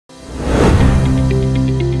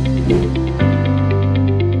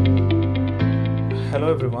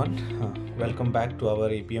everyone, welcome back to our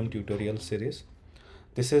Appium tutorial series.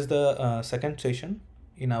 This is the second session.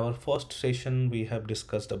 In our first session we have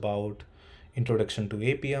discussed about introduction to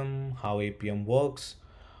Appium, how Appium works,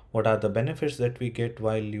 what are the benefits that we get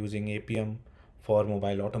while using Appium for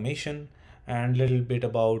mobile automation, and a little bit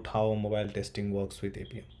about how mobile testing works with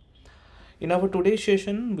Appium. In our today's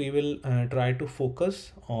session, we will try to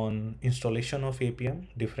focus on installation of Appium,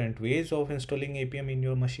 different ways of installing Appium in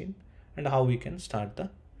your machine, and how we can start the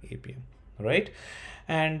Appium, right?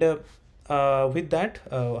 And with that,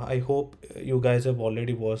 I hope you guys have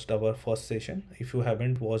already watched our first session. If you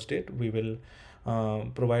haven't watched it, we will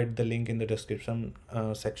provide the link in the description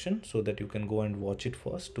section so that you can go and watch it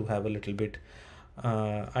first to have a little bit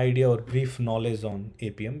idea or brief knowledge on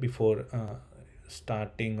Appium before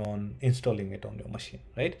starting on installing it on your machine,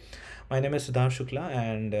 right? My name is Siddharth Shukla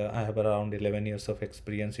and I have around 11 years of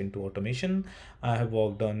experience into automation. I have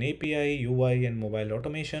worked on API, UI and mobile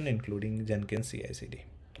automation, including Jenkins CI/CD,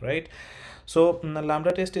 right? So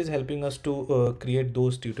Lambda test is helping us to create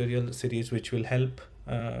those tutorial series which will help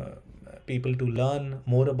people to learn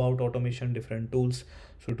more about automation, different tools.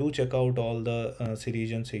 So do check out all the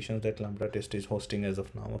series and sessions that Lambda test is hosting as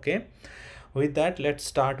of now, okay? With that, let's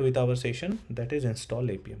start with our session, that is install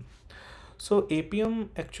Appium. So Appium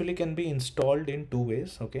actually can be installed in two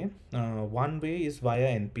ways, okay? One way is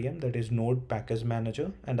via npm, that is Node Package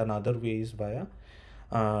Manager, and another way is via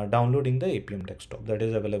downloading the Appium desktop that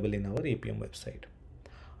is available in our Appium website.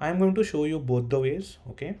 I am going to show you both the ways,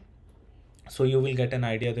 okay? So you will get an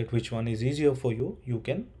idea that which one is easier for you. You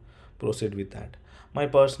can proceed with that. My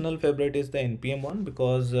personal favorite is the npm one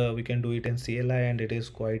because we can do it in CLI and it is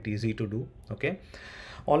quite easy to do, okay?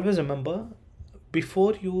 Always remember,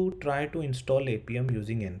 before you try to install Appium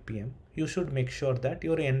using npm, you should make sure that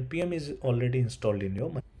your npm is already installed in your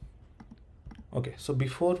machine. Okay, so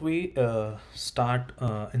before we start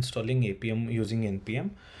installing Appium using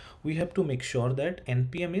npm, we have to make sure that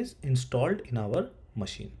npm is installed in our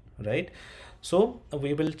machine, right? So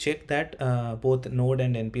we will check that both Node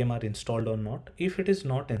and npm are installed or not. If it is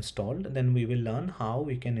not installed, then we will learn how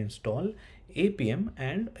we can install Appium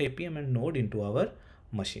and Node into our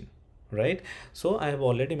machine, right? So I have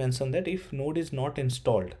already mentioned that if Node is not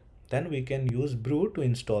installed, then we can use brew to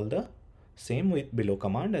install the same with below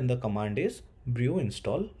command, and the command is brew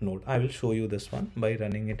install node. I will show you this one by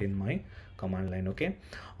running it in my command line, okay?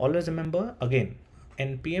 Always remember, again,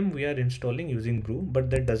 npm we are installing using brew, but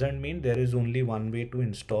that doesn't mean there is only one way to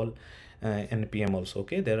install npm also,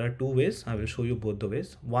 okay? There are two ways. I will show you both the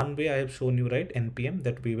ways. One way I have shown you, right, npm,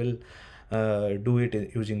 that we will do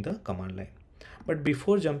it using the command line. But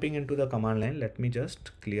before jumping into the command line, let me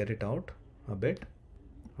just clear it out a bit,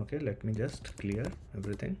 okay? Let me just clear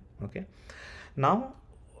everything, okay? Now,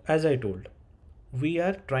 as I told, we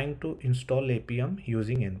are trying to install Appium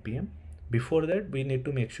using npm. Before that, we need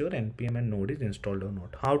to make sure npm and node is installed or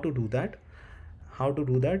not. How to do that?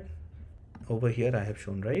 Over here I have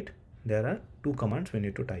shown, right? There are two commands we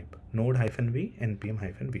need to type: node-v,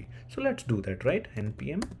 npm-v. So let's do that, right?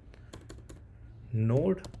 Npm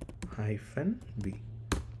node-v.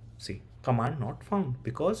 See, command not found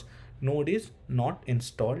because node is not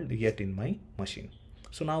installed yet in my machine.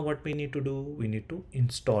 So now what we need to do? We need to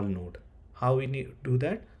install node. How we need to do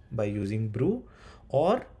that? By using brew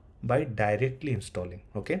or by directly installing,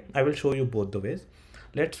 okay? I will show you both the ways.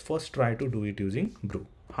 Let's first try to do it using brew.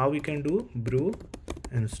 How we can do? Brew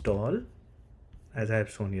install, as I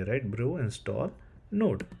have shown here, right? Brew install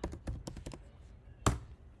node.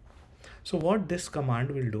 So what this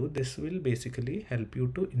command will do, this will basically help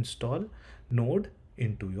you to install node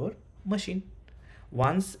into your machine.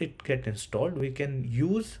 Once it gets installed, we can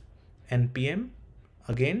use npm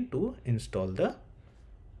again to install the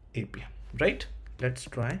Appium, right? Let's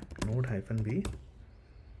try node-v.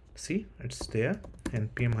 See, it's there.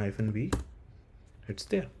 npm-v, it's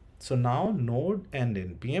there. So now node and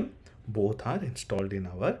npm both are installed in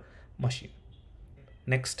our machine.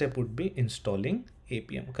 Next step would be installing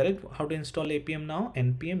Appium, correct? How to install Appium now?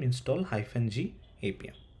 npm install -g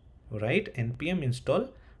Appium, right? npm install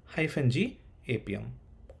 -g Appium,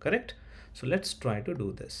 correct? So let's try to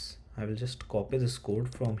do this. I will just copy this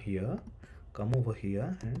code from here, come over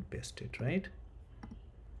here and paste it, right?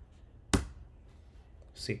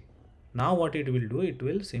 See, now what it will do, it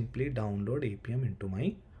will simply download Appium into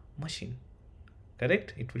my machine,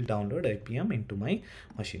 correct? It will download Appium into my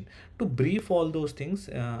machine. To brief all those things,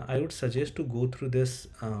 I would suggest to go through this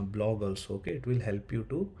blog also, okay? It will help you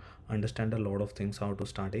to understand a lot of things, how to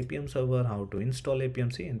start Appium server, how to install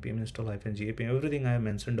Appium, see, npm install -g Appium, everything I have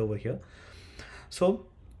mentioned over here. So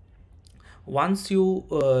once you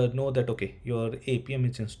know that, okay, your Appium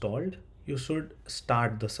is installed, you should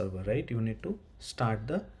start the server, right? You need to start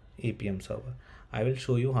the Appium server. I will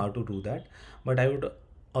show you how to do that, but I would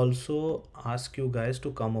also ask you guys to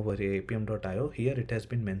come over here, appium.io. Here it has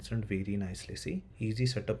been mentioned very nicely. See, easy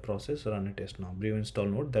setup process, run a test now. Brew install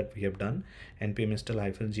node that we have done, npm install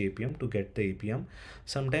 -g appium to get the Appium.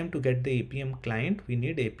 Sometime to get the Appium client, we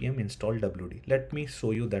need Appium install wd. Let me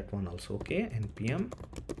show you that one also. Okay, npm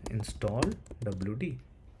install wd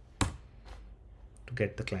to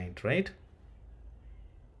get the client, right?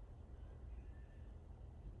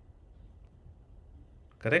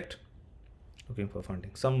 Correct. Looking for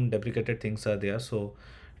funding. Some deprecated things are there, so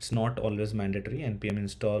it's not always mandatory. npm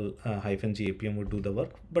install -g appium would do the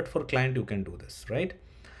work, but for client you can do this, right?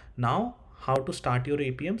 Now how to start your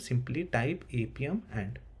Appium? Simply type Appium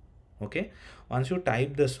and, okay, once you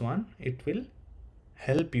type this one, it will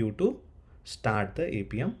help you to start the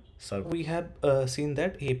Appium server. We have seen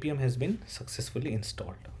that Appium has been successfully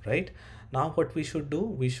installed, right? Now what we should do,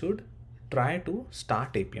 we should try to start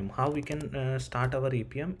Appium. How we can start our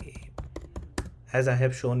Appium? As I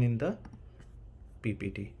have shown in the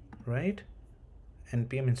PPT, right?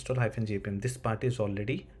 npm install -g appium. This part is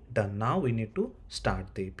already done. Now we need to start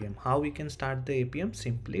the Appium. How we can start the Appium?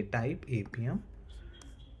 Simply type Appium.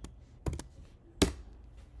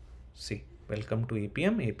 See, welcome to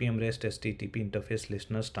Appium. Appium REST HTTP interface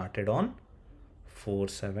listener started on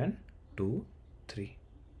 4723,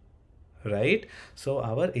 right? So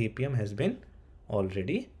our Appium has been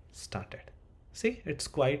already started. See, it's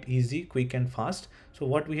quite easy, quick and fast. So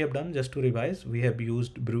what we have done, just to revise, we have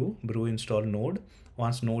used brew install node.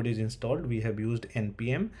 Once node is installed, we have used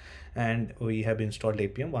npm and we have installed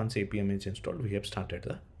Appium. Once Appium is installed, we have started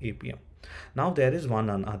the Appium. Now there is one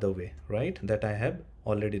another way, right, that I have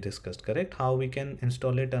already discussed, correct? How we can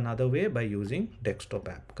install it another way? By using desktop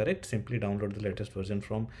app, correct? Simply download the latest version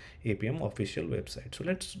from Appium official website. So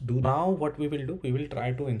let's do. Now what we will do, we will try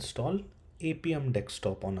to install Appium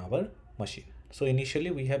desktop on our machine. So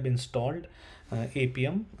initially we have installed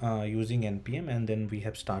Appium using npm, and then we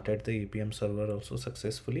have started the Appium server also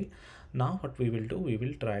successfully. Now what we will do, we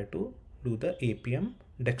will try to do the Appium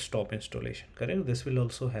desktop installation, correct? This will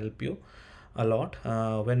also help you a lot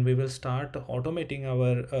when we will start automating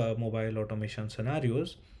our mobile automation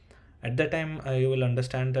scenarios. At that time you will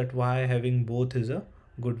understand that why having both is a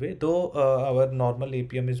good way, though our normal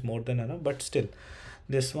Appium is more than enough, but still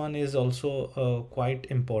this one is also quite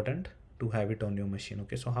important to have it on your machine.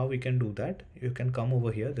 Okay, so how we can do that? You can come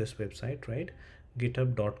over here, this website, right?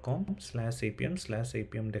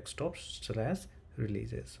 github.com/appium/appium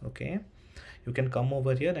desktop/releases. Okay, you can come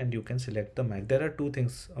over here and you can select the Mac. There are two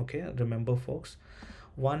things, okay, remember folks.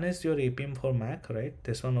 One is your Appium for Mac, right?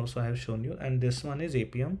 This one also I have shown you, and this one is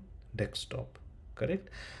Appium desktop, correct?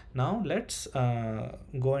 Now let's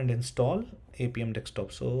go and install Appium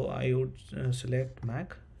desktop. So I would select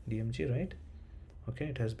Mac DMG, right? Okay,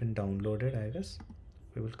 it has been downloaded, I guess.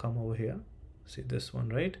 We will come over here, see this one,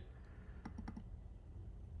 right?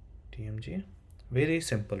 DMG, very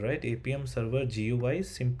simple, right? Appium server GUI,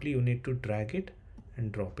 simply you need to drag it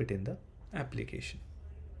and drop it in the application,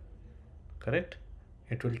 correct?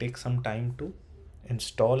 It will take some time to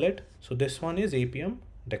install it. So this one is Appium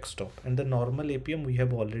desktop, and the normal Appium we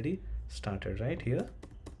have already started right here.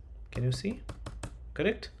 Can you see?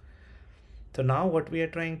 Correct? So now what we are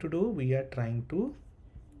trying to do, we are trying to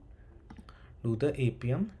do the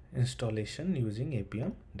Appium installation using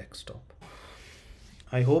Appium desktop.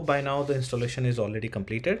 I hope by now the installation is already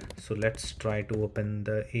completed. So let's try to open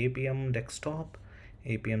the Appium desktop,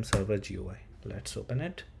 Appium server GUI. Let's open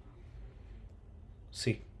it.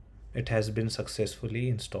 See, it has been successfully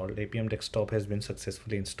installed. Appium desktop has been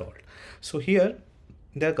successfully installed. So here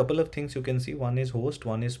there are a couple of things you can see. One is host,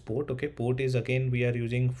 one is port. Okay, port is again we are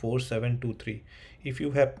using 4723. If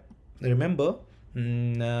you have remember,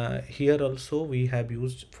 here also we have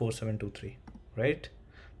used 4723, right?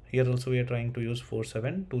 Here also we are trying to use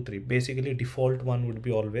 4723. Basically default one would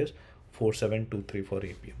be always 4723 for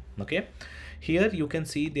Appium. Okay, here you can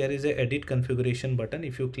see there is a edit configuration button.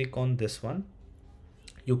 If you click on this one,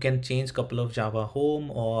 you can change couple of Java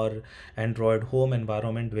home or Android home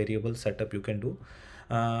environment variable setup you can do.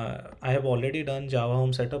 I have already done Java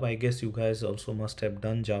home setup. I guess you guys also must have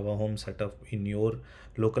done Java home setup in your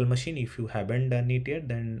local machine. If you haven't done it yet,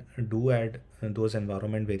 then do add those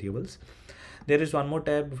environment variables. There is one more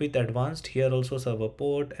tab with advanced. Here also server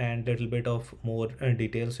port and little bit of more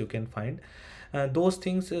details you can find. Those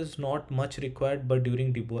things is not much required, but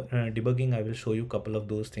during debugging I will show you couple of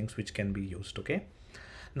those things which can be used. Okay,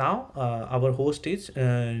 Now our host is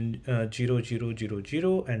 0000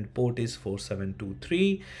 and port is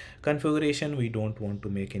 4723. Configuration, we don't want to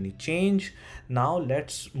make any change. Now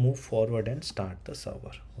let's move forward and start the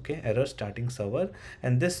server. Okay, error starting server.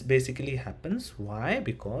 And this basically happens. Why?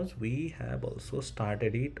 Because we have also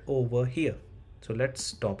started it over here. So let's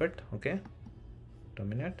stop it. Okay,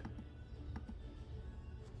 terminate.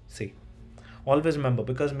 See, always remember,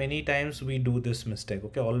 because many times we do this mistake.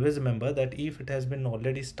 Okay, always remember that if it has been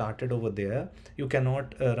already started over there, you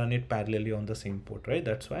cannot run it parallelly on the same port, right?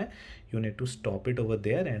 That's why you need to stop it over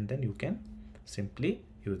there and then you can simply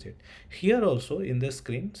use it. Here also in this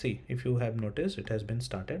screen, see, if you have noticed, it has been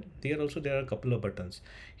started. Here also there are a couple of buttons.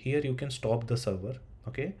 Here you can stop the server.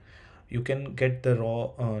 Okay, you can get the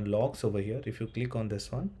raw logs over here. If you click on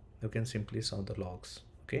this one, you can simply saw the logs.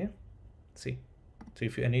 Okay, see. So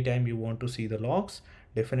if you anytime you want to see the logs,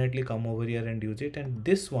 definitely come over here and use it. And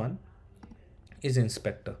this one is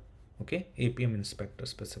inspector. Okay, Appium inspector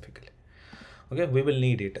specifically. Okay, we will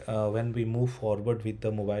need it when we move forward with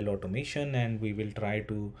the mobile automation, and we will try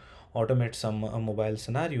to automate some mobile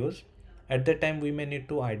scenarios. At that time we may need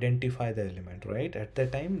to identify the element, right? At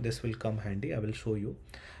that time this will come handy. I will show you.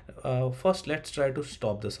 First let's try to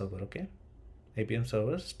stop the server. Okay, Appium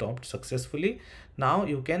server stopped successfully. Now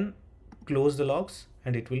you can close the logs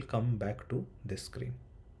and it will come back to this screen.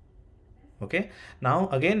 Okay, now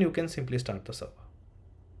again you can simply start the server,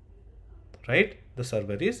 right? The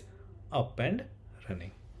server is up and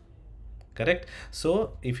running, correct?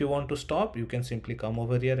 So if you want to stop, you can simply come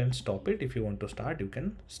over here and stop it. If you want to start, you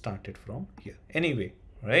can start it from here anyway,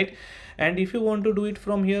 right? And if you want to do it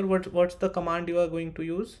from here, what's the command you are going to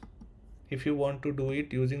use? If you want to do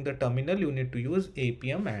it using the terminal, you need to use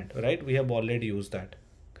Appium and, right? We have already used that,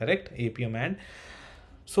 correct? Appium and.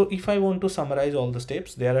 So if I want to summarize all the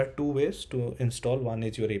steps, there are two ways to install. One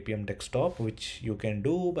is your Appium desktop, which you can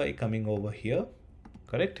do by coming over here,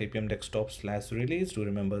 correct? Appium desktop/release. Do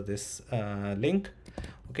remember this link.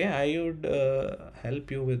 Okay, I would help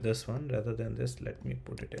you with this one rather than this. Let me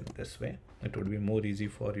put it in this way. It would be more easy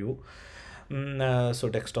for you. So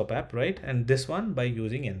desktop app, right? And this one by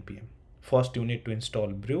using npm. First you need to install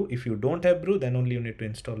brew. If you don't have brew, then only you need to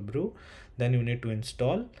install brew. Then you need to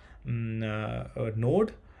install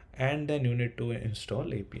node, and then you need to install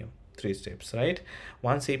Appium. 3 steps, right?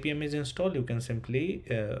 Once Appium is installed, you can simply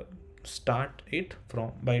start it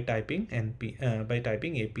from by typing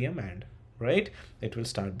Appium and, right? It will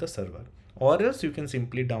start the server. Or else you can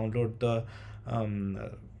simply download the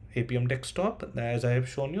Appium desktop as I have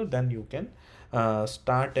shown you. Then you can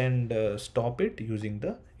start and stop it using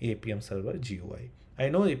the Appium Server GUI. I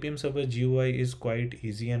know Appium Server GUI is quite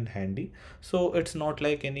easy and handy, so it's not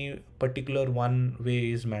like any particular one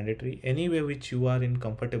way is mandatory. Any way which you are in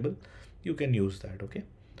comfortable, you can use that. Okay,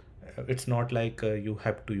 it's not like you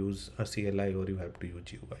have to use a CLI or you have to use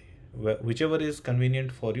GUI. Whichever is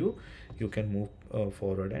convenient for you, you can move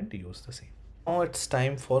forward and use the same. Now it's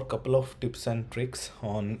time for a couple of tips and tricks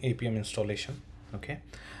on Appium installation. Okay,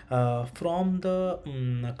 from the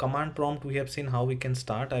command prompt we have seen how we can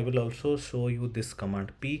start. I will also show you this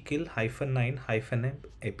command, pkill -9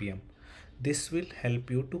 -appium. This will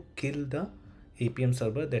help you to kill the Appium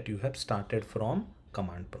server that you have started from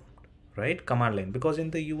command prompt, right? Command line, because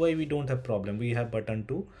in the UI we don't have problem. We have button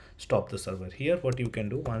to stop the server. Here what you can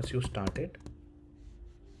do, once you start it,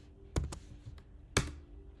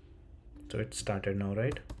 so it's started now,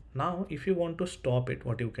 right? Now if you want to stop it,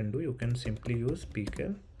 what you can do, you can simply use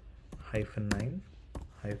pkill -9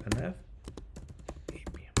 -f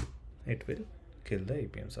appium. It will kill the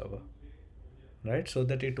Appium server, right? So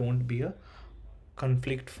that it won't be a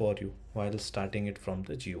conflict for you while starting it from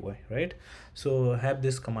the GUI, right? So have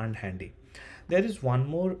this command handy. There is one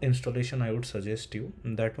more installation I would suggest you.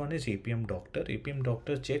 That one is Appium Doctor. Appium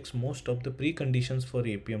Doctor checks most of the preconditions for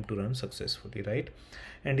Appium to run successfully, right?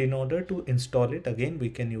 And in order to install it, again we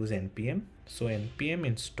can use npm. So npm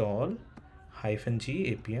install -g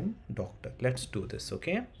Appium Doctor. Let's do this.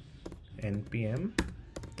 Okay, npm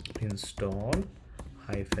install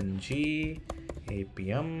 -g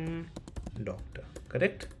Appium Doctor,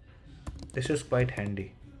 correct? This is quite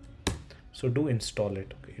handy, so do install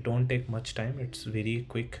it. Okay, it won't take much time. It's very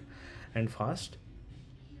quick and fast.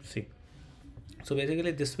 See, so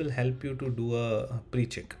basically this will help you to do a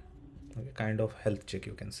pre-check, okay, kind of health check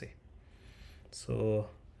you can say. So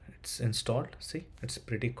it's installed. See, it's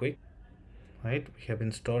pretty quick, right? We have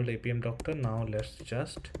installed Appium Doctor. Now let's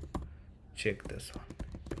just check this one.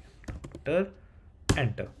 Appium Doctor,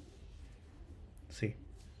 enter. See,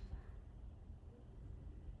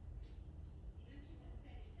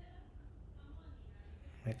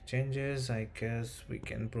 make changes. I guess we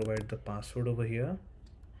can provide the password over here.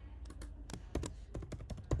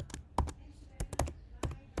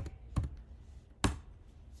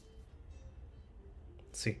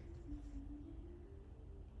 see,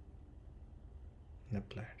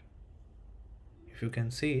 applied. If you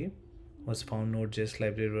can see, was found, Node.js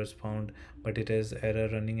library was found, but it has error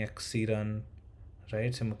running xc run,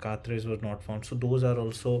 right? Some cartridge was not found. So those are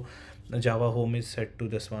also, Java home is set to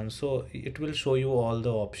this one, so it will show you all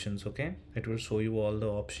the options. Okay, it will show you all the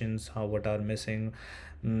options, how what are missing.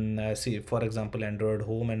 See, for example, Android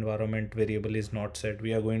home environment variable is not set.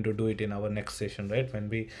 We are going to do it in our next session, right? When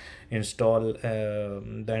we install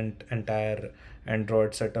the entire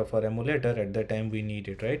Android setup for emulator, at that time we need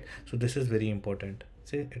it, right? So this is very important.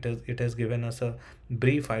 See, it has given us a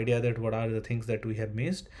brief idea that what are the things that we have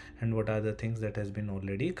missed and what are the things that has been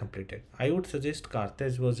already completed. I would suggest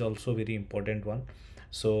𝐀𝐥𝐬 was also very important one,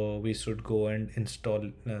 so we should go and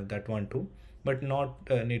install that one too, but not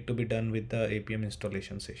need to be done with the Appium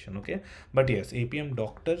installation session. Okay, but yes, Appium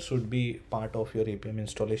Doctor should be part of your Appium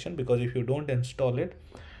installation, because if you don't install it,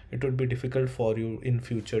 it would be difficult for you in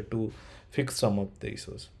future to fix some of the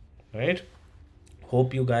issues, right?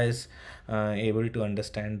 Hope you guys able to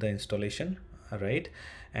understand the installation, right?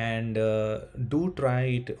 And do try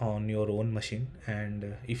it on your own machine,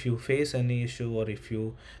 and if you face any issue or if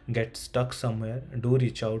you get stuck somewhere, do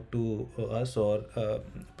reach out to us, or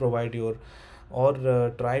provide your, or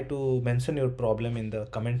try to mention your problem in the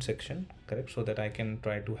comment section, correct, so that I can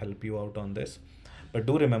try to help you out on this. But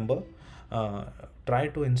do remember, try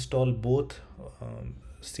to install both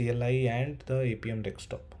CLI and the Appium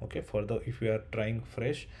desktop. Okay, for the, if you are trying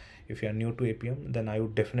fresh, if you are new to Appium, then I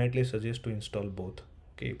would definitely suggest to install both.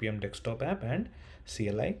 Okay, Appium desktop app and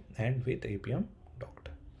CLI, and with Appium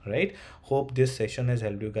Doctor, right? Hope this session has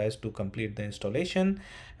helped you guys to complete the installation,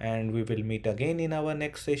 and we will meet again in our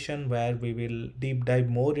next session, where we will deep dive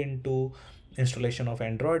more into installation of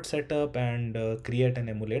Android setup and create an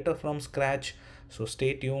emulator from scratch. So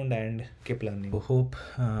stay tuned and keep learning. Hope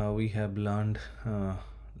we have learned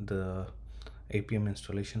the Appium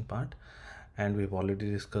installation part, and we've already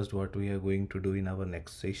discussed what we are going to do in our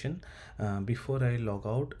next session. Before I log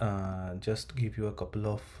out, just give you a couple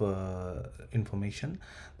of information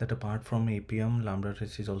that apart from Appium, Lambda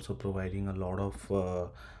Test is also providing a lot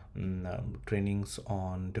of trainings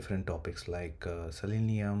on different topics like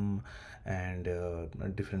Selenium and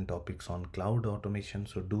different topics on cloud automation.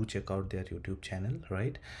 So do check out their YouTube channel,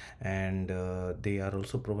 right? And they are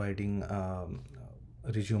also providing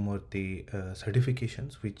𝐰𝐢𝐥𝐬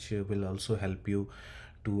certifications, which will also help you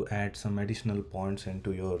to add some additional points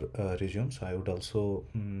into your resume. So I would also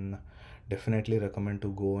definitely recommend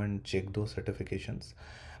to go and check those certifications.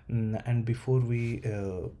 And before we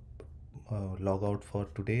log out for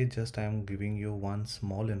today, just I am giving you one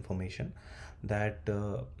small information, that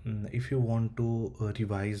if you want to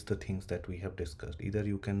revise the things that we have discussed, either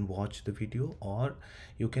you can watch the video or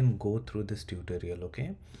you can go through this tutorial.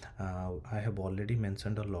 Okay, I have already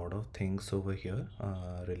mentioned a lot of things over here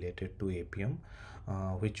related to Appium,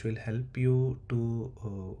 which will help you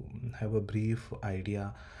to have a brief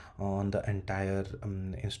idea on the entire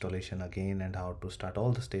installation again, and how to start.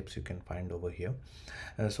 All the steps you can find over here.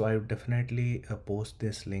 So I would definitely post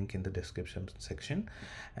this link in the description section.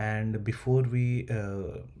 And before we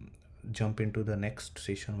jump into the next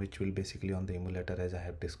session, which will basically on the emulator, as I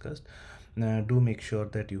have discussed, do make sure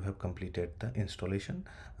that you have completed the installation,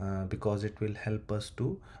 because it will help us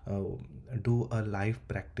to do a live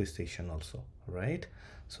practice session also, right?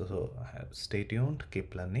 So stay tuned,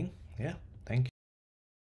 keep learning. Yeah.